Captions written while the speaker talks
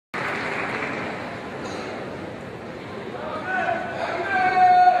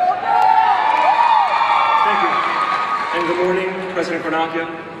President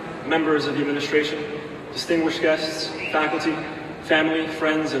Cornacchia, members of the administration, distinguished guests, faculty, family,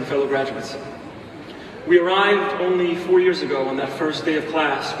 friends, and fellow graduates. We arrived only 4 years ago on that first day of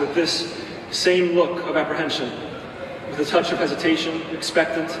class with this same look of apprehension, with a touch of hesitation,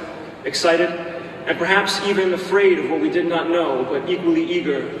 expectant, excited, and perhaps even afraid of what we did not know, but equally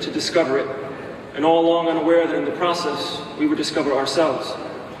eager to discover it, and all along unaware that in the process we would discover ourselves.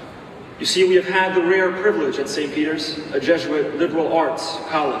 You see, we have had the rare privilege at St. Peter's, a Jesuit liberal arts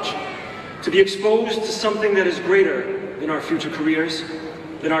college, to be exposed to something that is greater than our future careers,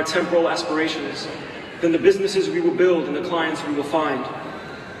 than our temporal aspirations, than the businesses we will build and the clients we will find.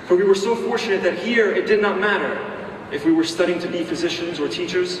 For we were so fortunate that here it did not matter if we were studying to be physicians or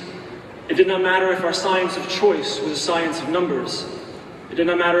teachers. It did not matter if our science of choice was a science of numbers. It did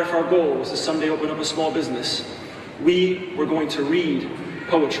not matter if our goal was to someday open up a small business. We were going to read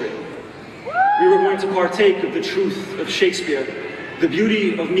poetry. We were going to partake of the truth of Shakespeare, the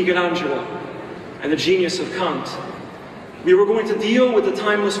beauty of Michelangelo, and the genius of Kant. We were going to deal with the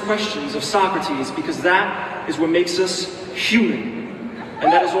timeless questions of Socrates, because that is what makes us human,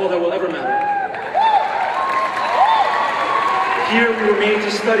 and that is all that will ever matter. Here we were made to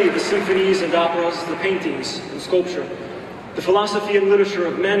study the symphonies and operas, the paintings and sculpture, the philosophy and literature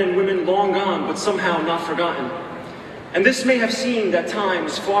of men and women long gone, but somehow not forgotten. And this may have seemed at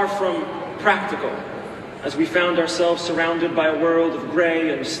times far from practical, as we found ourselves surrounded by a world of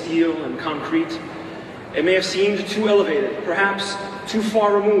gray and steel and concrete. It may have seemed too elevated, perhaps too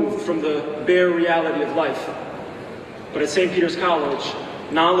far removed from the bare reality of life. But at St. Peter's College,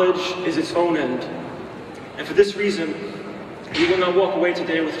 knowledge is its own end. And for this reason, we will not walk away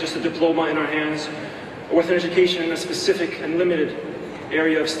today with just a diploma in our hands, or with an education in a specific and limited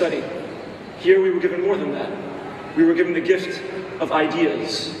area of study. Here we were given more than that. We were given the gift of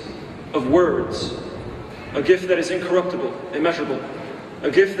ideas, of words, a gift that is incorruptible, immeasurable, a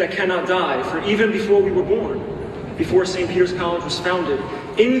gift that cannot die, for even before we were born, before St. Peter's College was founded,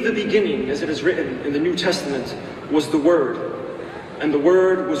 in the beginning, as it is written in the New Testament, was the Word, and the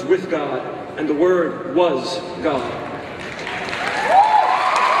Word was with God, and the Word was God.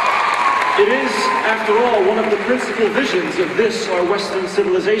 It is, after all, one of the principal visions of this, our Western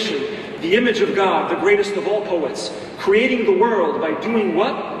civilization, the image of God, the greatest of all poets, creating the world by doing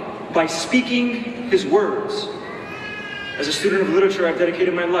what? By speaking His words. As a student of literature, I've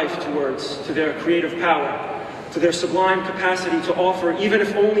dedicated my life to words, to their creative power, to their sublime capacity to offer, even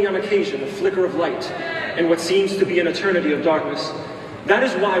if only on occasion, a flicker of light in what seems to be an eternity of darkness. That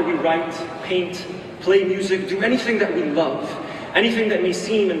is why we write, paint, play music, do anything that we love, anything that may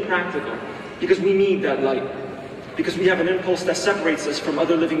seem impractical, because we need that light, because we have an impulse that separates us from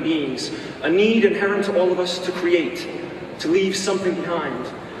other living beings, a need inherent to all of us to create, to leave something behind,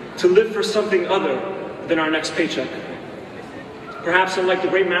 to live for something other than our next paycheck. Perhaps unlike the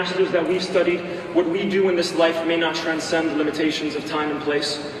great masters that we've studied, what we do in this life may not transcend the limitations of time and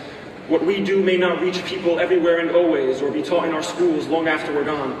place. What we do may not reach people everywhere and always, or be taught in our schools long after we're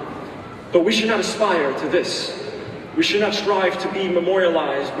gone. But we should not aspire to this. We should not strive to be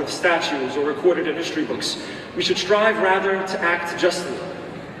memorialized with statues or recorded in history books. We should strive rather to act justly,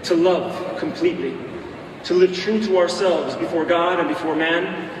 to love completely, to live true to ourselves before God and before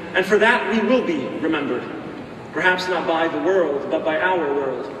man, and for that we will be remembered. Perhaps not by the world, but by our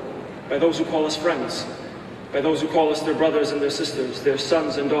world, by those who call us friends, by those who call us their brothers and their sisters, their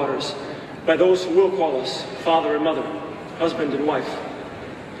sons and daughters, by those who will call us father and mother, husband and wife.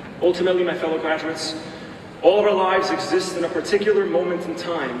 Ultimately, my fellow graduates, all of our lives exist in a particular moment in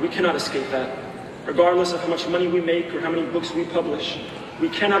time. We cannot escape that. Regardless of how much money we make or how many books we publish, we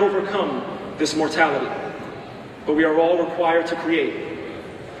cannot overcome this mortality. But we are all required to create,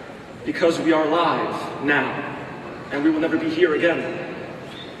 because we are alive now, and we will never be here again.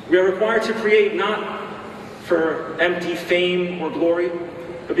 We are required to create not for empty fame or glory,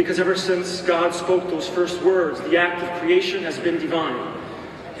 but because ever since God spoke those first words, the act of creation has been divine.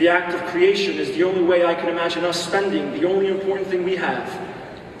 The act of creation is the only way I can imagine us spending the only important thing we have,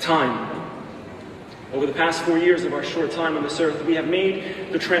 time. Over the past 4 years of our short time on this earth, we have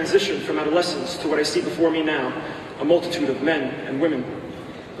made the transition from adolescence to what I see before me now, a multitude of men and women.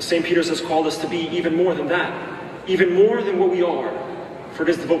 St. Peter's has called us to be even more than that, even more than what we are, for it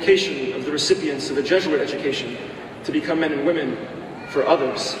is the vocation of the recipients of a Jesuit education to become men and women for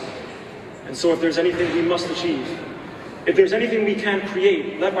others. And so if there's anything we must achieve, if there's anything we can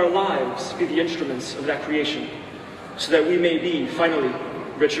create, let our lives be the instruments of that creation, so that we may be, finally,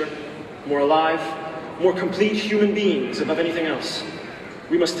 richer, more alive, more complete human beings above anything else.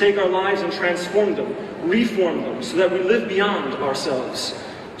 We must take our lives and transform them, reform them, so that we live beyond ourselves,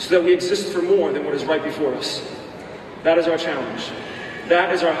 so that we exist for more than what is right before us. That is our challenge.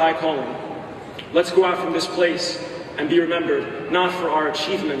 That is our high calling. Let's go out from this place and be remembered, not for our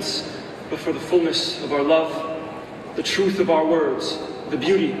achievements, but for the fullness of our love, the truth of our words, the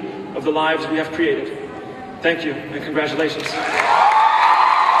beauty of the lives we have created. Thank you, and congratulations.